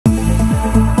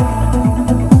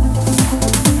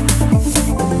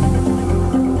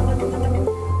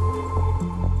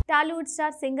Tollywood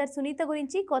star singer Sunitha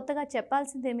గురించి కొత్తగా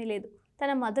చెప్పాల్సిందేమీ లేదు.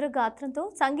 తన మధుర గాత్రంతో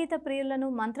సంగీత ప్రియులను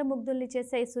మంత్రముగ్ధుల్ని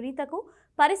చేసే సునీతకు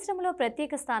పరిశ్రమలో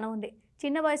ప్రత్యేక స్థానం ఉంది.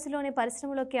 చిన్న వయసులోనే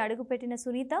పరిశ్రమలోకి అడుగుపెట్టిన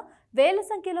సునీత వేల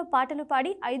సంఖ్యలో పాటలు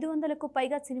పాడి 500కు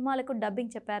పైగా సినిమాలకు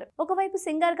డబ్బింగ్ చెప్పారు. ఒకవైపు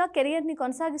సింగర్గా కెరియర్ని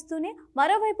కొనసాగిస్తూనే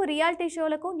మరోవైపు రియాలిటీ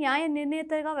షోలకు న్యాయ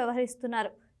నిర్ణేతగా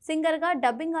వ్యవహరిస్తున్నారు. సింగర్గా,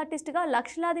 డబ్బింగ్ ఆర్టిస్ట్గా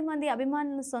లక్షలాది మంది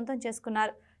అభిమానులను సొంతం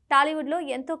చేసుకున్నారు. టాలీవుడ్లో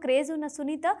ఎంతో క్రేజ్ ఉన్న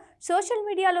సునీత సోషల్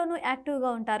మీడియాలోనూ యాక్టివ్గా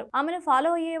ఉంటారు. ఆమెను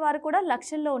ఫాలో అయ్యేవారు కూడా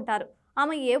లక్షల్లో ఉంటారు.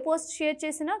 ఆమె ఏ పోస్ట్ షేర్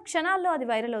చేసినా క్షణాల్లో అది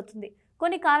వైరల్ అవుతుంది.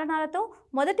 కొన్ని కారణాలతో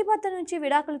మొదటి భర్త నుంచి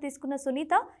విడాకులు తీసుకున్న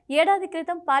సునీత ఏడాది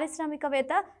క్రితం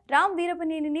పారిశ్రామికవేత్త రామ్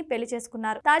వీరపనేనిని పెళ్లి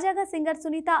చేసుకున్నారు. తాజాగా సింగర్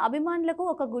సునీత అభిమానులకు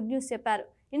ఒక గుడ్ న్యూస్ చెప్పారు.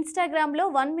 ఇన్స్టాగ్రామ్లో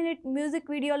 1 మినిట్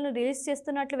మ్యూజిక్ వీడియోలను రిలీజ్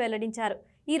చేస్తున్నట్లు వెల్లడించారు.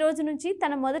 ఈ రోజు నుంచి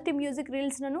తన మొదటి మ్యూజిక్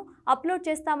రీల్స్ను అప్లోడ్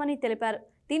చేస్తామని తెలిపారు.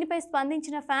 దీనిపై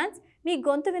స్పందించిన ఫ్యాన్స్ మీ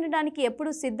గొంతు వినడానికి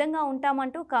ఎప్పుడూ సిద్ధంగా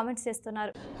ఉంటామంటూ కామెంట్స్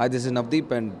చేస్తున్నారు. Hi, this is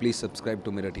Navdeep and please subscribe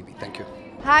to MirrorTV. Thank you.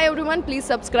 Hi everyone, please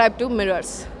subscribe to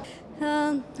Mirrors.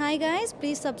 Hi guys,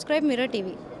 please subscribe MirrorTV.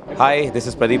 Hi, this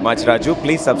is Pradeep Machraju.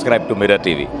 Please subscribe to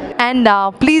MirrorTV. And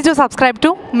please do subscribe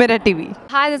to MirrorTV.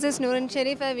 Hi, this is Noorun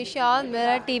Sharif. I wish you all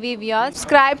MirrorTV viewers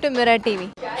subscribe to MirrorTV.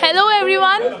 Hello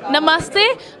everyone, Namaste.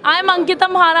 I am Ankita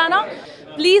Maharana.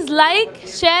 Please like,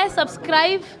 share,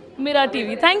 subscribe MirrorTV.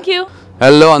 Thank you.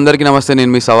 Hello, andarki namaste.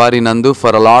 Nenu mi Savari Nandu.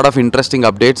 For a lot of interesting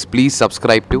updates, please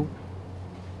subscribe to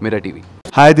MirrorTV.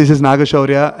 Hi, this is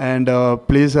Nagashaurya and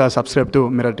please subscribe to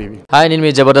MirrorTV. Hi, name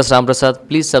is Jabardast Ramprasad.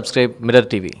 Please subscribe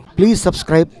MirrorTV. Please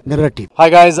subscribe MirrorTV. Hi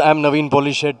guys, I am Naveen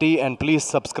Polishetty and please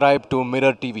subscribe to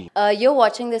MirrorTV. You're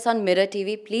watching this on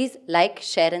MirrorTV. Please like,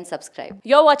 share and subscribe.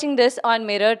 You're watching this on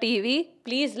MirrorTV.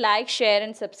 Please like, share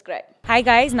and subscribe. Hi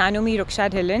guys, Nanumi Ruksha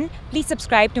Dhillon. Please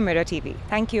subscribe to MirrorTV.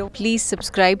 Thank you. Please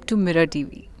subscribe to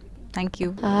MirrorTV. Thank you.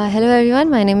 Hello everyone,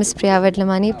 my name is Priya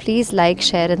Vedlamani. Please like,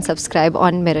 share and subscribe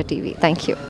on MirrorTV. Thank you.